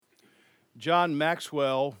John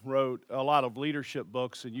Maxwell wrote a lot of leadership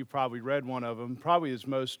books, and you've probably read one of them. Probably his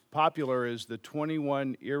most popular is The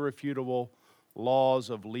 21 Irrefutable Laws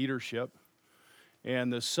of Leadership.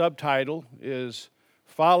 And the subtitle is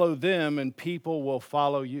Follow Them and People Will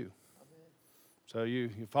Follow You. So you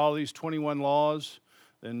follow these 21 laws,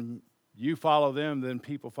 then you follow them, then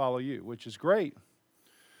people follow you, which is great.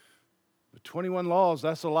 But 21 laws,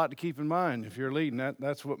 that's a lot to keep in mind if you're leading.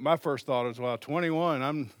 That's what my first thought is. Well, 21,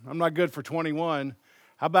 I'm not good for 21.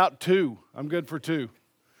 How about 2? I'm good for 2.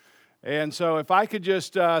 And so if I could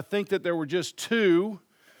just think that there were just 2,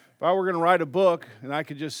 if I were going to write a book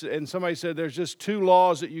and somebody said there's just 2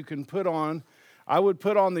 laws that you can put on, I would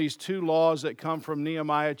put on these 2 laws that come from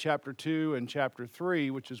Nehemiah chapter 2 and chapter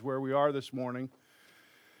 3, which is where we are this morning.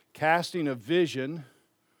 Casting a vision,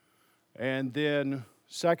 and then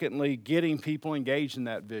secondly, getting people engaged in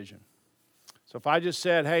that vision. So if I just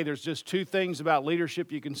said, hey, there's just 2 things about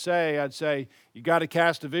leadership you can say, I'd say you got to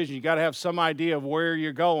cast a vision. You got to have some idea of where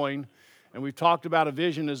you're going. And we've talked about a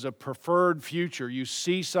vision as a preferred future. You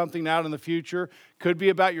see something out in the future. Could be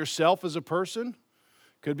about yourself as a person.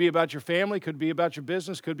 Could be about your family. Could be about your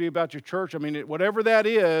business. Could be about your church. I mean, whatever that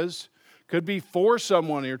is, could be for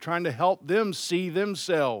someone. You're trying to help them see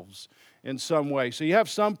themselves in some way. So you have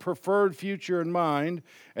some preferred future in mind.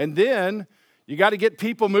 And then you got to get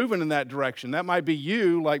people moving in that direction. That might be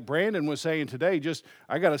you, like Brandon was saying today, just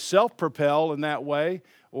I got to self-propel in that way.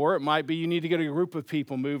 Or it might be you need to get a group of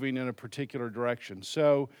people moving in a particular direction.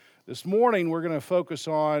 So this morning we're going to focus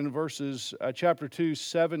on verses chapter 2,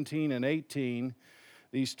 17 and 18.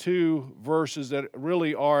 These 2 verses that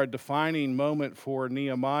really are a defining moment for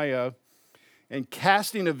Nehemiah. And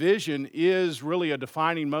casting a vision is really a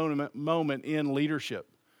defining moment in leadership.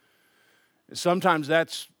 Sometimes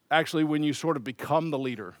that's actually when you sort of become the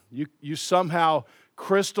leader. You somehow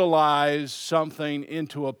crystallize something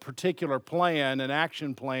into a particular plan, an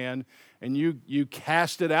action plan, and you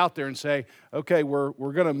cast it out there and say, okay, we're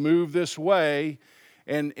going to move this way.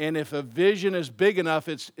 And if a vision is big enough,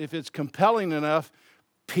 if it's compelling enough,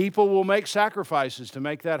 people will make sacrifices to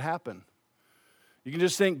make that happen. You can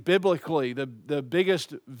just think biblically, the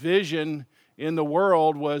biggest vision in the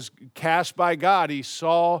world was cast by God. He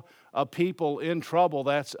saw a people in trouble,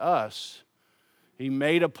 that's us. He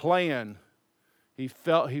made a plan. He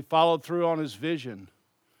followed through on his vision.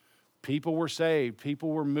 People were saved.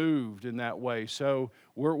 People were moved in that way. So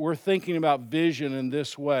we're thinking about vision in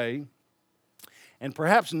this way. And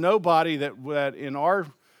perhaps nobody that in our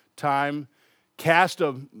time cast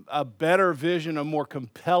a better vision, a more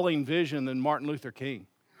compelling vision than Martin Luther King.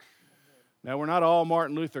 Now, we're not all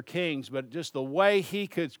Martin Luther Kings, but just the way he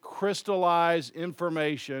could crystallize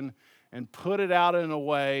information and put it out in a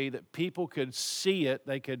way that people could see it,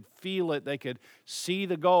 they could feel it, they could see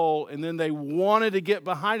the goal, and then they wanted to get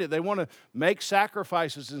behind it. They want to make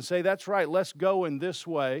sacrifices and say, that's right, let's go in this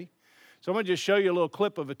way. So I'm going to just show you a little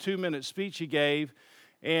clip of a 2-minute speech he gave.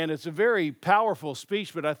 And it's a very powerful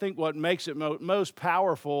speech, but I think what makes it most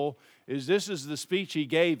powerful is this is the speech he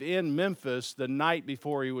gave in Memphis the night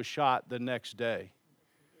before he was shot the next day.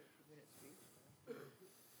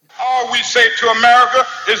 All we say to America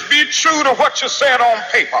is be true to what you said on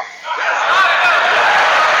paper.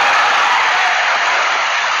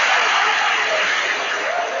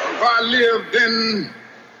 If I lived in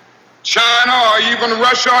China or even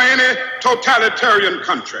Russia or any totalitarian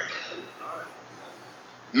country,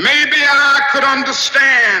 maybe I could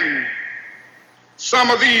understand some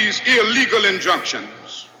of these illegal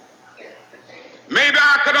injunctions. Maybe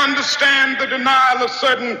I could understand the denial of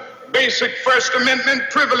certain basic First Amendment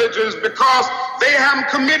privileges because they haven't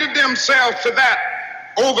committed themselves to that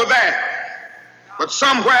over there. But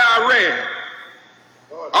somewhere I read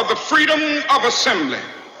of the freedom of assembly.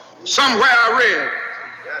 Somewhere I read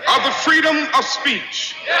of the freedom of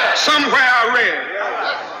speech. Somewhere I read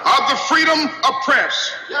of the freedom of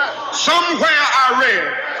press. Somewhere I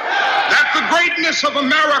read that the greatness of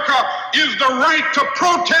America is the right to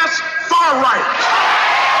protest far right.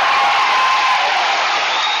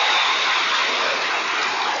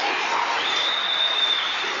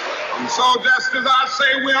 And so just as I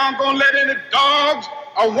say we aren't going to let any dogs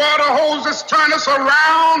or water hoses turn us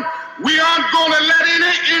around, we aren't going to let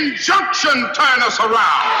any injunction turn us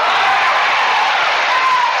around.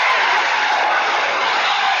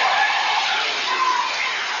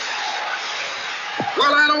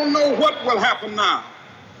 Well, I don't know what will happen now.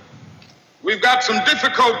 We've got some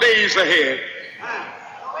difficult days ahead.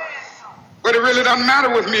 But it really doesn't matter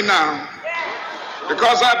with me now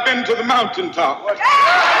because I've been to the mountaintop.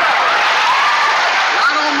 I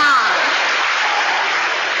don't mind.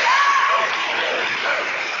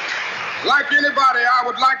 Like anybody, I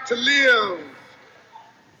would like to live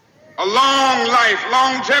a long life.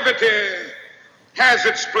 Longevity has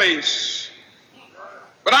its place.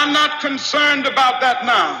 But I'm not concerned about that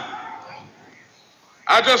now.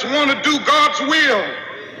 I just want to do God's will.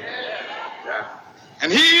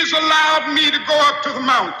 And He's allowed me to go up to the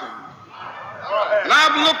mountain. And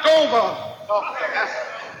I've looked over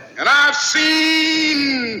and I've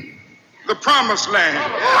seen the promised land.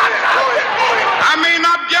 I may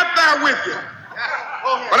not get there with you,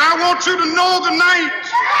 but I want you to know tonight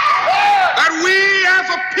that we as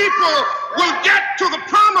a people will get to the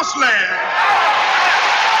promised land.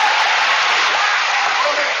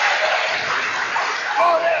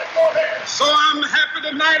 So I'm happy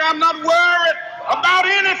tonight. I'm not worried about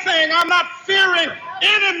anything. I'm not fearing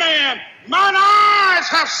any man. Mine eyes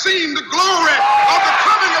have seen the glory of the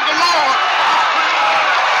coming of the Lord.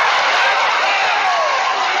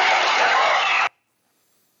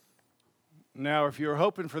 Now, if you're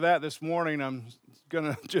hoping for that this morning, I'm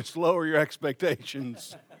going to just lower your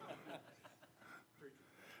expectations.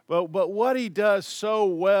 But what he does so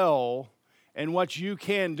well, and what you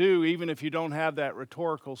can do, even if you don't have that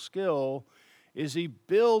rhetorical skill, is he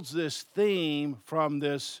builds this theme from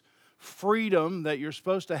this freedom that you're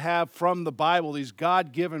supposed to have from the Bible, these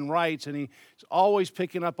God-given rights, and he's always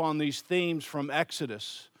picking up on these themes from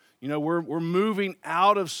Exodus. You know, we're moving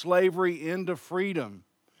out of slavery into freedom.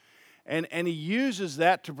 And he uses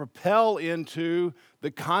that to propel into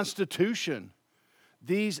the Constitution.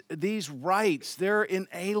 These rights, they're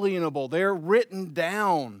inalienable. They're written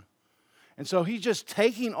down. And so he's just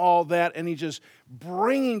taking all that and he's just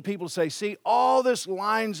bringing people to say, see, all this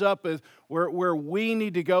lines up with where we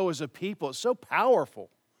need to go as a people. It's so powerful.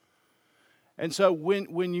 And so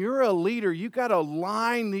when you're a leader, you got to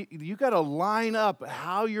line up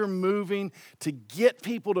how you're moving to get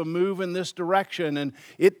people to move in this direction. And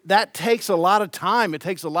that takes a lot of time. It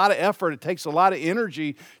takes a lot of effort. It takes a lot of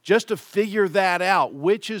energy just to figure that out.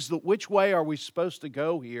 Which way are we supposed to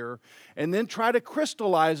go here? And then try to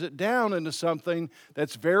crystallize it down into something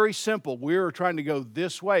that's very simple. We're trying to go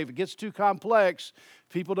this way. If it gets too complex,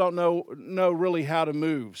 people don't know really how to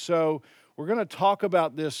move. So we're going to talk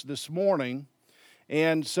about this morning.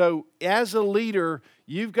 And so as a leader,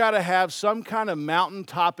 you've got to have some kind of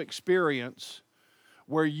mountaintop experience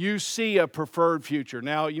where you see a preferred future.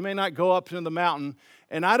 Now, you may not go up to the mountain,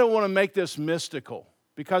 and I don't want to make this mystical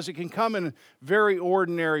because it can come in very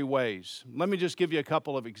ordinary ways. Let me just give you a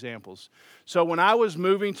couple of examples. So when I was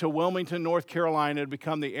moving to Wilmington, North Carolina to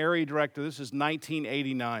become the area director, this is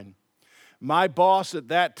 1989. My boss at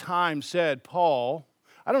that time said, Paul,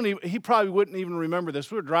 he probably wouldn't even remember this.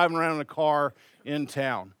 We were driving around in a car in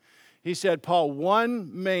town. He said, Paul,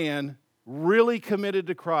 one man really committed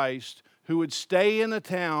to Christ who would stay in the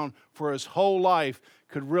town for his whole life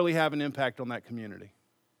could really have an impact on that community.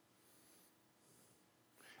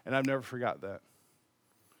 And I've never forgot that.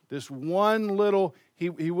 This one little, he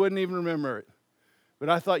wouldn't even remember it. But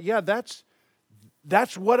I thought, yeah, that's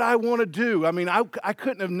what I want to do. I mean, I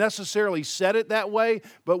couldn't have necessarily said it that way,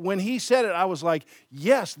 but when he said it, I was like,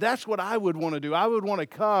 yes, that's what I would want to do. I would want to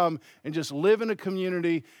come and just live in a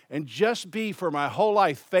community and just be for my whole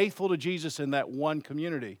life faithful to Jesus in that one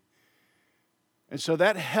community. And so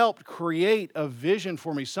that helped create a vision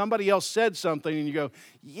for me. Somebody else said something and you go,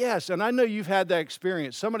 yes, and I know you've had that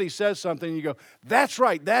experience. Somebody says something and you go, that's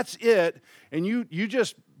right, that's it. And you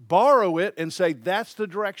just borrow it and say, that's the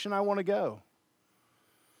direction I want to go.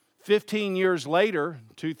 15 years later,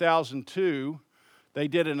 2002, they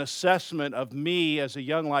did an assessment of me as a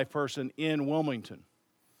Young Life person in Wilmington.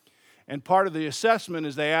 And part of the assessment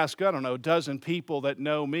is they ask, a dozen people that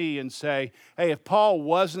know me and say, hey, if Paul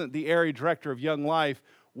wasn't the area director of Young Life,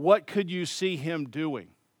 what could you see him doing?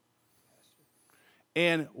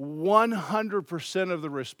 And 100% of the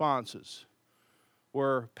responses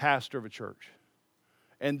were pastor of a church.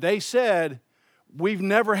 And they said, we've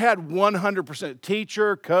never had 100%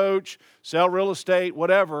 teacher, coach, sell real estate,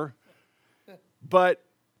 whatever. But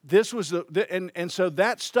this was and so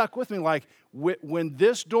that stuck with me. Like when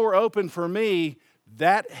this door opened for me,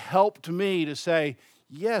 that helped me to say,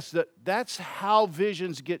 yes, that's how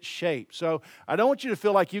visions get shaped. So I don't want you to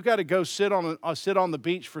feel like you got to go sit on the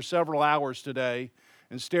beach for several hours today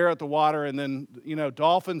and stare at the water, and then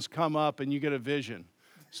dolphins come up and you get a vision.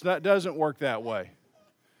 So that doesn't work that way.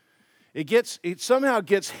 It somehow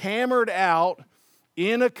gets hammered out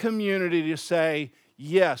in a community to say,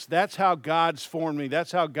 yes, that's how God's formed me.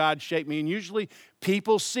 That's how God shaped me. And usually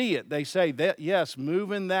people see it. They say, that yes,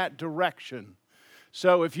 move in that direction.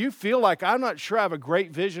 So if you feel like I'm not sure I have a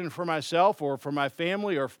great vision for myself or for my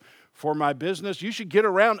family or for my business. You should get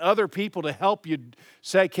around other people to help you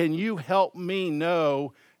say, can you help me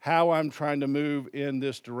know how I'm trying to move in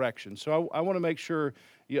this direction? So I want to make sure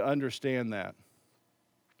you understand that.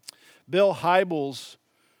 Bill Hybels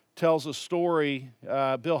tells a story.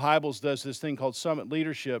 Bill Hybels does this thing called Summit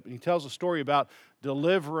Leadership. And he tells a story about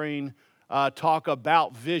delivering talk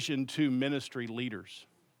about vision to ministry leaders.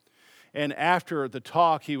 And after the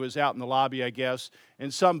talk, he was out in the lobby, I guess,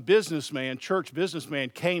 and some businessman, church businessman,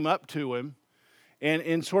 came up to him, and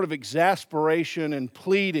in sort of exasperation and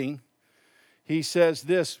pleading, he says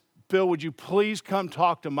this, Bill, would you please come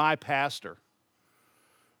talk to my pastor?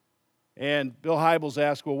 And Bill Hybels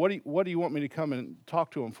asked, well, what do you want me to come and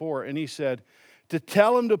talk to him for? And he said, to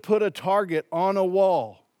tell him to put a target on a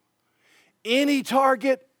wall. Any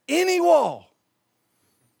target, any wall.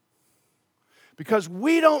 Because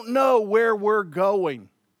we don't know where we're going.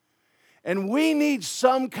 And we need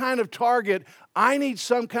some kind of target. I need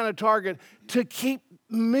some kind of target to keep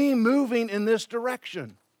me moving in this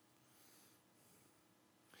direction.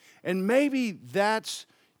 And maybe that's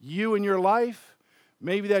you in your life.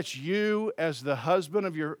 Maybe that's you as the husband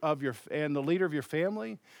of your and the leader of your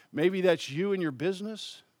family. Maybe that's you in your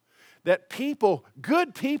business. That people,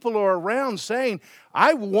 good people are around saying,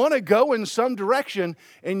 I want to go in some direction,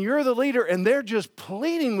 and you're the leader, and they're just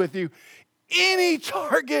pleading with you, any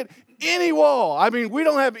target, any wall. I mean, we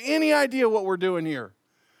don't have any idea what we're doing here.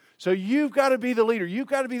 So you've got to be the leader. You've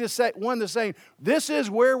got to be the one that's saying, this is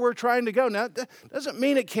where we're trying to go. Now, that doesn't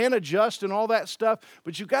mean it can't adjust and all that stuff,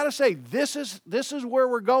 but you've got to say, this is where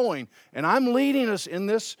we're going, and I'm leading us in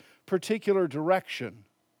this particular direction.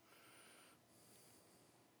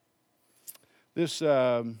 This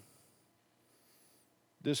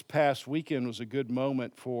past weekend was a good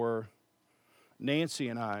moment for Nancy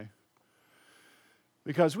and I,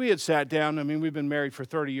 because we had sat down. I mean, we've been married for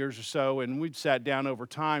 30 years or so, and we'd sat down over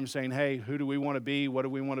time saying, hey, who do we want to be? What do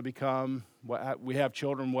we want to become? We have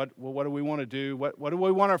children. What do we want to do? What do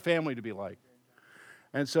we want our family to be like?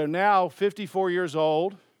 And so now, 54 years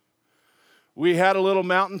old, we had a little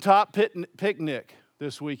mountaintop picnic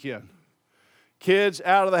this weekend. Kids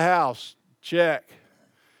out of the house. Check.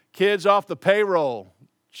 Kids off the payroll.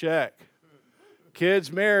 Check.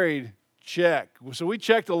 Kids married. Check. So we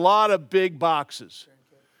checked a lot of big boxes.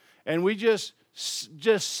 And we just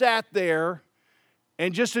sat there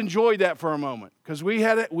and just enjoyed that for a moment. Because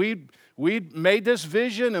we'd made this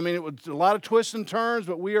vision. I mean, it was a lot of twists and turns,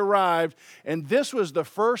 but we arrived. And this was the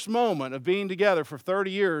first moment of being together for 30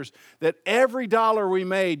 years that every dollar we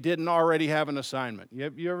made didn't already have an assignment.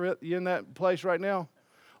 You in that place right now?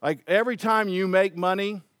 Like every time you make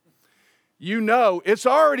money, you know it's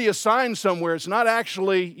already assigned somewhere. It's not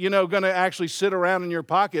actually, going to actually sit around in your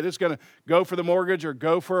pocket. It's going to go for the mortgage or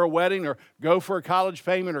go for a wedding or go for a college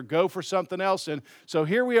payment or go for something else. And so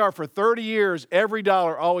here we are for 30 years. Every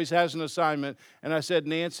dollar always has an assignment. And I said,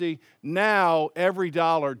 Nancy, now every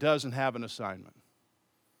dollar doesn't have an assignment.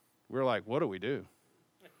 We're like, what do we do?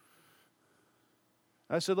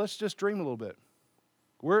 I said, let's just dream a little bit.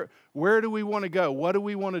 Where do we want to go? What do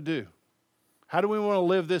we want to do? How do we want to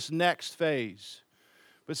live this next phase?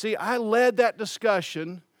 But see, I led that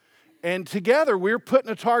discussion, and together we're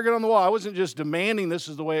putting a target on the wall. I wasn't just demanding this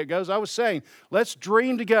is the way it goes. I was saying, let's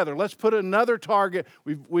dream together. Let's put another target.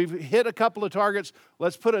 We've hit a couple of targets.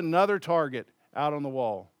 Let's put another target out on the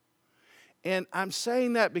wall. And I'm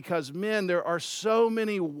saying that because, men, there are so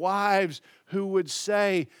many wives who would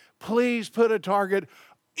say, please put a target,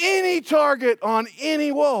 any target on any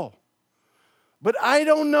wall. But I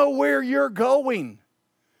don't know where you're going.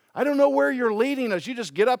 I don't know where you're leading us. You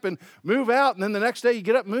just get up and move out, and then the next day you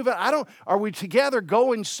get up and move out. Are we together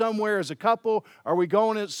going somewhere as a couple? Are we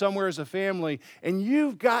going somewhere as a family? And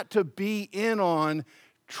you've got to be in on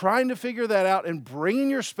trying to figure that out and bringing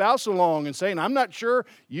your spouse along and saying, I'm not sure,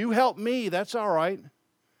 you help me, that's all right.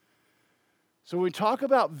 So when we talk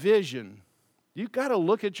about vision, you've got to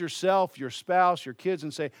look at yourself, your spouse, your kids,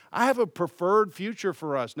 and say, I have a preferred future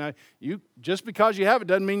for us. Now, just because you have it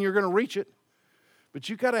doesn't mean you're going to reach it. But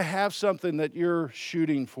you've got to have something that you're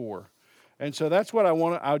shooting for. And so that's what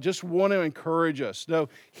I just want to encourage us. Now,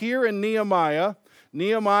 here in Nehemiah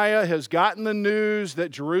has gotten the news that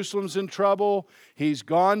Jerusalem's in trouble. He's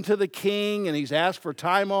gone to the king, and he's asked for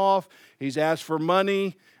time off. He's asked for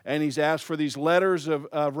money, and he's asked for these letters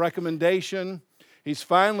of recommendation. He's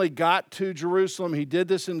finally got to Jerusalem. He did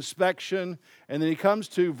this inspection, and then he comes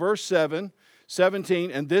to verse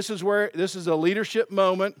 17, and this is a leadership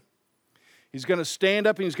moment. He's going to stand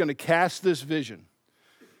up and he's going to cast this vision.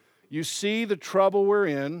 You see the trouble we're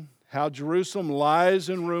in, how Jerusalem lies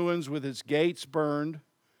in ruins with its gates burned.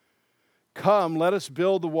 Come, let us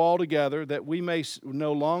build the wall together, that we may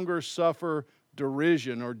no longer suffer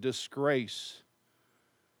derision or disgrace.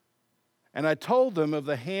 And I told them of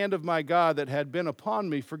the hand of my God that had been upon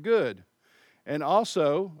me for good, and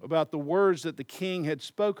also about the words that the king had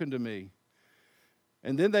spoken to me.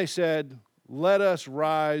 And then they said, let us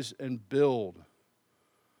rise and build.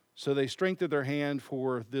 So they strengthened their hand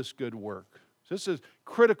for this good work. So this is a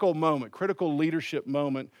critical moment, critical leadership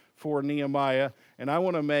moment for Nehemiah. And I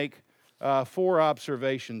want to make 4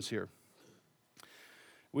 observations here.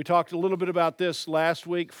 We talked a little bit about this last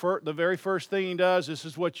week. The very first thing he does, this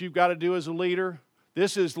is what you've got to do as a leader.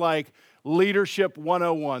 This is like leadership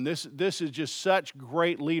 101. This is just such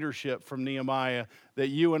great leadership from Nehemiah that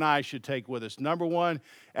you and I should take with us. Number one,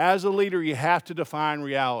 as a leader, you have to define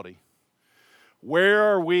reality.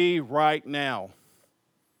 Where are we right now?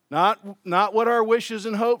 Not what our wishes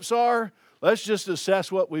and hopes are. Let's just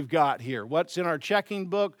assess what we've got here. What's in our checking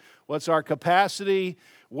book? What's our capacity?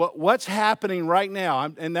 What's happening right now?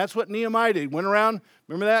 And that's what Nehemiah did. Went around,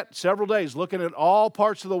 remember that? Several days looking at all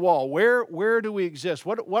parts of the wall. Where do we exist?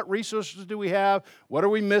 What resources do we have? What are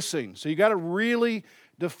we missing? So you got to really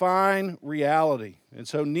define reality. And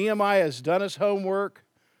so Nehemiah has done his homework.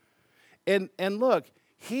 And look,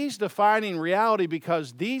 he's defining reality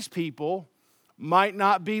because these people might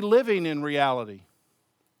not be living in reality.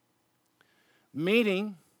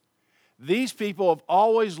 Meaning, these people have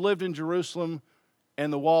always lived in Jerusalem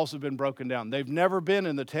and the walls have been broken down. They've never been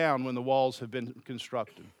in the town when the walls have been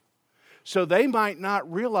constructed. So they might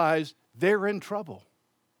not realize they're in trouble.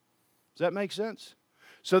 Does that make sense?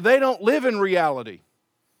 So they don't live in reality.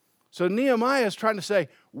 So Nehemiah is trying to say,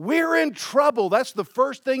 we're in trouble. That's the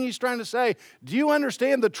first thing he's trying to say. Do you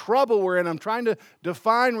understand the trouble we're in? I'm trying to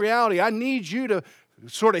define reality. I need you to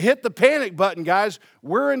sort of hit the panic button, guys.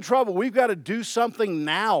 We're in trouble. We've got to do something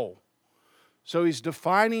now. So he's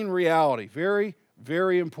defining reality. Very,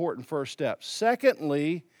 very important first step.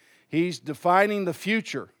 Secondly, he's defining the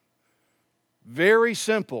future. Very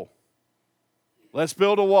simple. Let's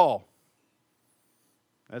build a wall.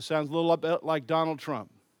 That sounds a little bit like Donald Trump.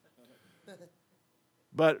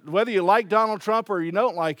 But whether you like Donald Trump or you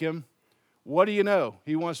don't like him, what do you know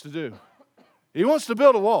he wants to do? He wants to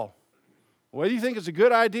build a wall. Whether you think it's a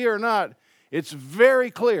good idea or not, it's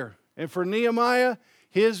very clear. And for Nehemiah,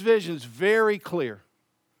 his vision's very clear.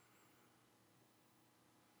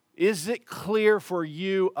 Is it clear for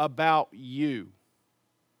you about you?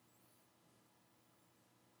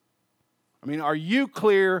 I mean, are you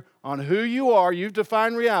clear on who you are? You've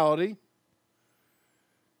defined reality.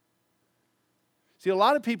 See, a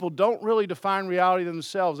lot of people don't really define reality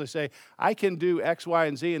themselves. They say, I can do X, Y,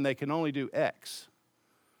 and Z, and they can only do X.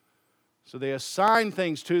 So they assign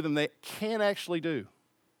things to them they can't actually do.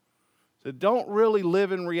 So don't really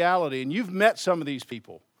live in reality. And you've met some of these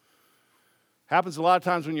people. Happens a lot of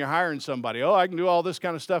times when you're hiring somebody. Oh, I can do all this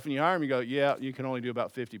kind of stuff, and you hire them, you go, yeah, you can only do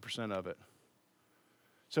about 50% of it.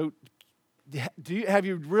 So have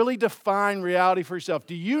you really defined reality for yourself?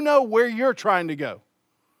 Do you know where you're trying to go?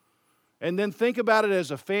 And then think about it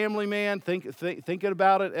as a family man. Think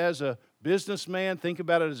about it as a businessman. Think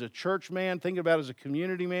about it as a church man. Think about it as a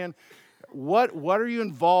community man. What are you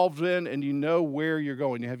involved in, and do you know where you're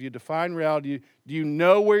going? Have you defined reality? Do you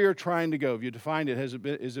know where you're trying to go? Have you defined it?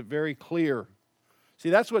 Is it very clear?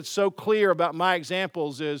 See, that's what's so clear about my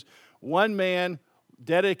examples is one man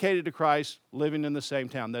dedicated to Christ living in the same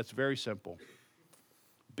town. That's very simple.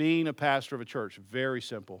 Being a pastor of a church, very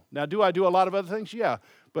simple. Now, do I do a lot of other things? Yeah,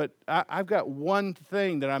 but I've got one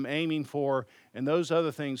thing that I'm aiming for, and those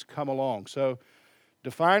other things come along. So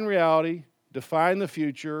define reality, define the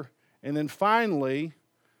future, and then finally,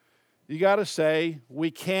 you got to say, we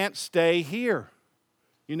can't stay here.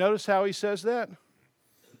 You notice how he says that?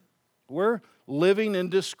 We're living in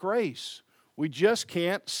disgrace. We just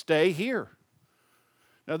can't stay here.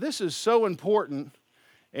 Now, this is so important.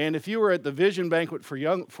 And if you were at the Vision Banquet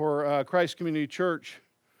for Christ Community Church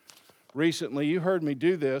recently, you heard me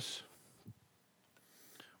do this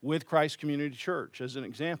with Christ Community Church as an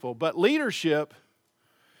example. But leadership,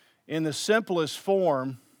 in the simplest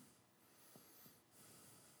form,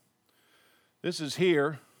 this is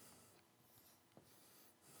here,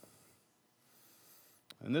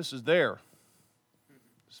 and this is there.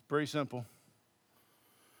 It's pretty simple.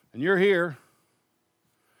 And you're here.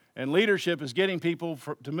 And leadership is getting people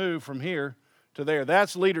to move from here to there.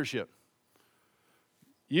 That's leadership.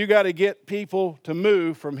 You got to get people to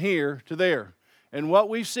move from here to there. And what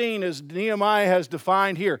we've seen is Nehemiah has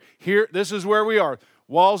defined here. Here, this is where we are.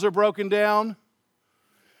 Walls are broken down.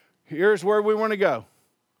 Here's where we want to go.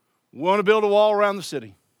 We want to build a wall around the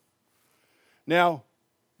city. Now,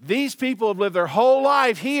 these people have lived their whole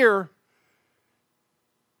life here,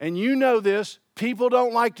 And you know this, people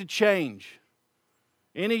don't like to change.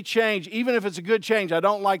 Any change, even if it's a good change, I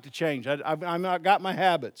don't like to change. I've got my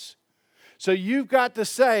habits. So you've got to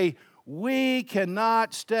say, we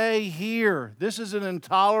cannot stay here. This is an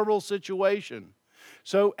intolerable situation.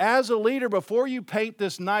 So as a leader, before you paint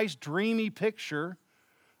this nice, dreamy picture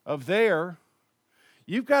of there,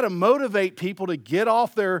 you've got to motivate people to get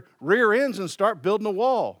off their rear ends and start building a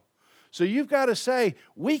wall. So you've got to say,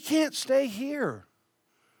 we can't stay here.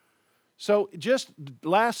 So just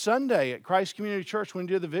last Sunday at Christ Community Church when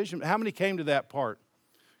we did the vision, how many came to that part?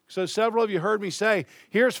 So several of you heard me say,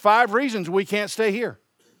 here's 5 reasons we can't stay here.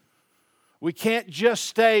 We can't just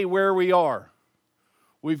stay where we are.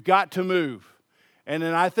 We've got to move. And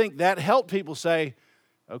then I think that helped people say,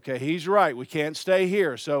 okay, he's right, we can't stay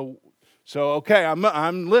here. So okay,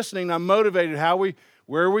 I'm listening, I'm motivated.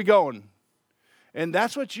 Where are we going? And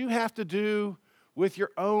that's what you have to do with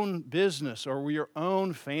your own business or with your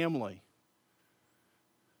own family.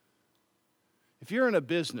 If you're in a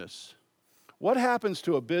business, what happens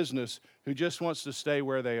to a business who just wants to stay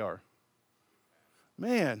where they are?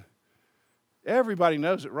 Man, everybody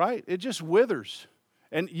knows it, right? It just withers.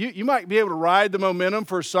 And you might be able to ride the momentum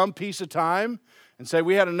for some piece of time and say,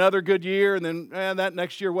 we had another good year, and then that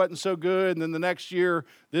next year wasn't so good, and then the next year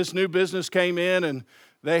this new business came in, and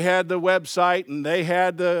they had the website, and they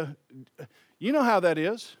had you know how that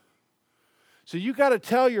is. So you got to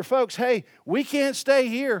tell your folks, hey, we can't stay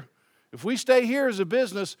here. If we stay here as a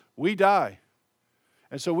business, we die.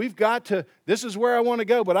 And so we've got to, this is where I want to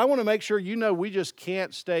go, but I want to make sure you know we just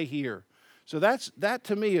can't stay here. So that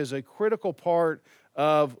to me is a critical part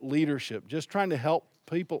of leadership, just trying to help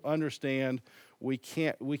people understand we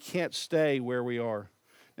can't stay where we are.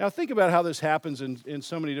 Now think about how this happens in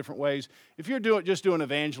so many different ways. If you're just doing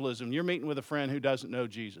evangelism, you're meeting with a friend who doesn't know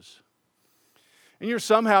Jesus, and you're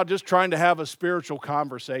somehow just trying to have a spiritual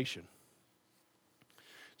conversation.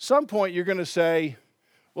 At some point you're going to say,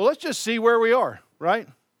 well, let's just see where we are, right?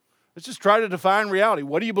 Let's just try to define reality.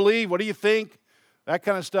 What do you believe? What do you think? That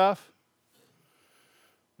kind of stuff.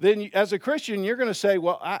 Then as a Christian, you're going to say,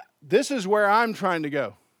 well, this is where I'm trying to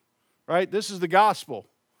go, right? This is the gospel.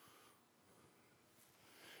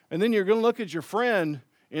 And then you're going to look at your friend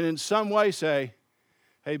and in some way say,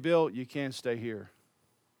 hey, Bill, you can't stay here.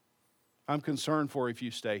 I'm concerned for if you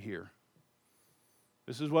stay here.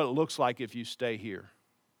 This is what it looks like if you stay here.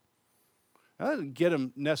 Now, that doesn't get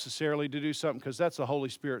them necessarily to do something because that's the Holy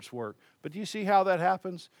Spirit's work. But do you see how that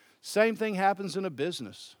happens? Same thing happens in a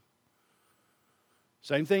business.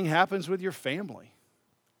 Same thing happens with your family.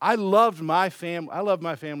 I loved my family. I love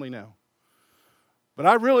my family now. But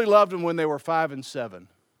I really loved them when they were 5 and 7.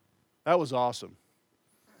 That was awesome.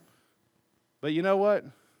 But you know what?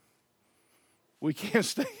 We can't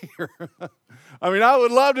stay here. I mean, I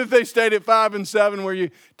would love it if they stayed at 5 and 7 where you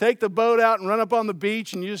take the boat out and run up on the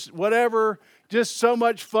beach and you just whatever, just so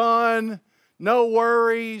much fun, no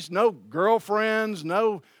worries, no girlfriends,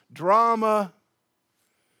 no drama.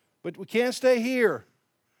 But we can't stay here.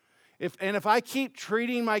 If I keep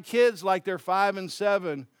treating my kids like they're 5 and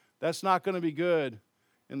 7, that's not going to be good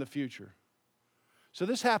in the future. So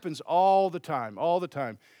this happens all the time, all the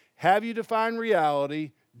time. Have you defined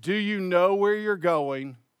reality? Do you know where you're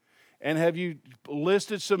going? And have you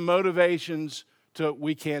listed some motivations to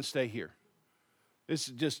we can't stay here? This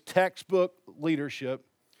is just textbook leadership.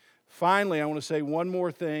 Finally, I want to say one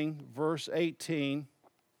more thing. Verse 18.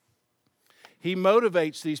 He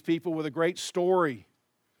motivates these people with a great story.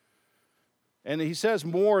 And he says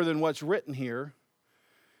more than what's written here.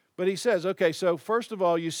 But he says, okay, so first of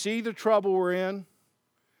all, you see the trouble we're in.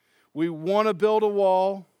 We want to build a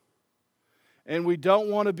wall. And we don't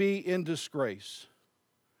want to be in disgrace.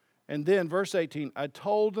 And then, verse 18, I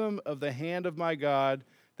told them of the hand of my God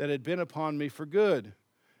that had been upon me for good,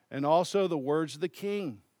 and also the words of the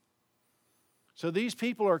king. So these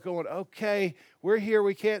people are going, okay, we're here,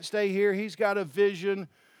 we can't stay here. He's got a vision.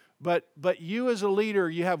 But you as a leader,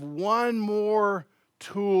 you have one more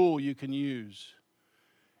tool you can use.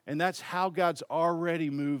 And that's how God's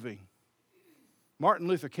already moving. Martin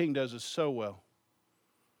Luther King does this so well.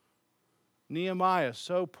 Nehemiah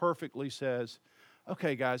so perfectly says,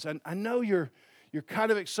 okay, guys, I know you're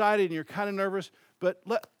kind of excited and you're kind of nervous, but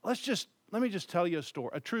let me just tell you a story,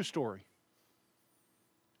 a true story.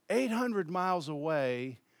 800 miles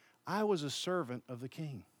away, I was a servant of the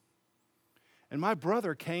king. And my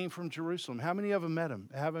brother came from Jerusalem. How many of them met him?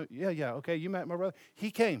 Yeah, okay, you met my brother.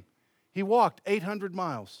 He came. He walked 800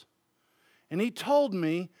 miles. And he told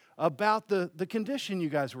me about the condition you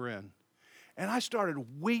guys were in. And I started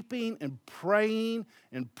weeping and praying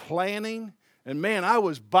and planning. And man, I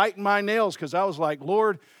was biting my nails because I was like,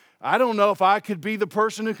 Lord, I don't know if I could be the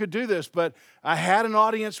person who could do this, but I had an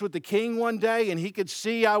audience with the king one day, and he could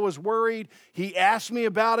see I was worried. He asked me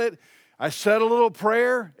about it. I said a little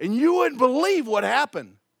prayer, and you wouldn't believe what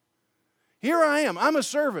happened. Here I am. I'm a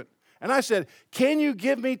servant. And I said, can you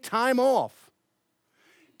give me time off?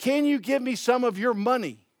 Can you give me some of your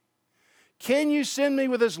money? Can you send me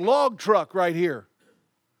with this log truck right here?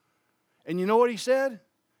 And you know what he said?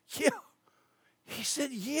 Yeah. He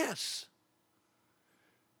said, yes.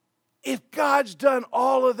 If God's done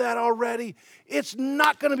all of that already, it's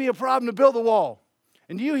not going to be a problem to build the wall.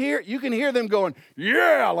 And you can hear them going,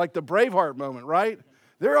 yeah, like the Braveheart moment, right?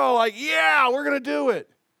 They're all like, yeah, we're going to do it.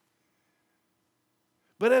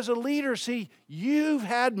 But as a leader, see, you've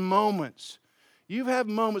had moments. You've had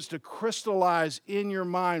moments to crystallize in your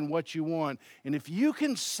mind what you want. And if you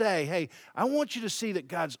can say, hey, I want you to see that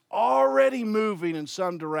God's already moving in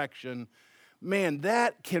some direction, man,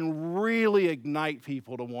 that can really ignite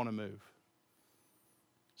people to want to move.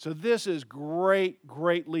 So this is great,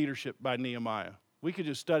 great leadership by Nehemiah. We could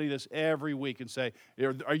just study this every week and say,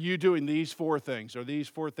 are you doing these 4 things? Are these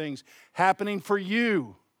 4 things happening for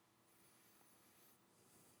you?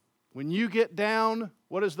 When you get down,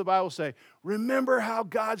 what does the Bible say? Remember how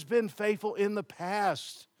God's been faithful in the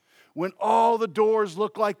past. When all the doors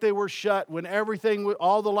looked like they were shut, when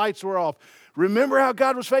all the lights were off. Remember how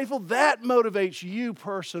God was faithful? That motivates you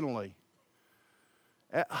personally.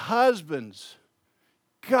 Husbands,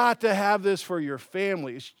 got to have this for your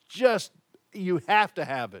family. It's just, you have to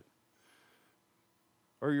have it.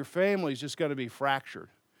 Or your family's just going to be fractured.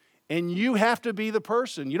 And you have to be the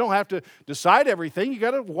person. You don't have to decide everything. You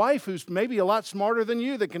got a wife who's maybe a lot smarter than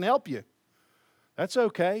you that can help you. That's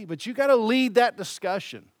okay, but you got to lead that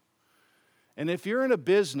discussion. And if you're in a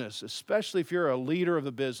business, especially if you're a leader of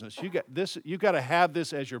the business, you got to have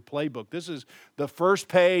this as your playbook. This is the first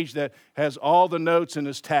page that has all the notes and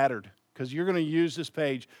is tattered, because you're going to use this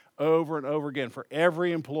page over and over again for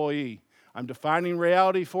every employee. I'm defining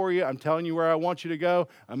reality for you. I'm telling you where I want you to go.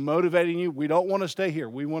 I'm motivating you. We don't want to stay here.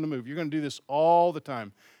 We want to move. You're going to do this all the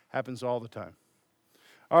time. Happens all the time.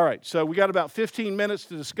 All right, so we got about 15 minutes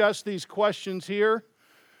to discuss these questions here.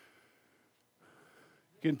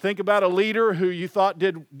 You can think about a leader who you thought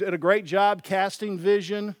did a great job casting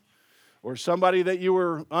vision, or somebody that you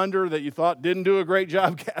were under that you thought didn't do a great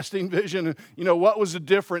job casting vision. You know, what was the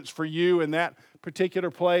difference for you in that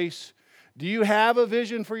particular place? Do you have a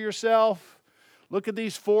vision for yourself? Look at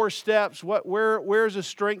these 4 steps. Where's a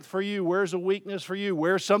strength for you? Where's a weakness for you?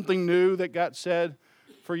 Where's something new that got said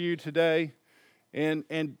for you today? And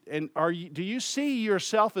do you see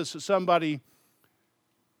yourself as somebody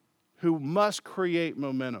who must create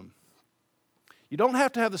momentum? You don't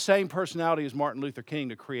have to have the same personality as Martin Luther King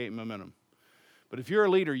to create momentum. But if you're a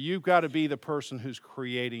leader, you've got to be the person who's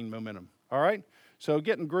creating momentum. All right? So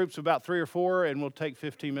get in groups of about 3 or 4, and we'll take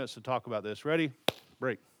 15 minutes to talk about this. Ready?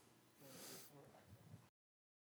 Break.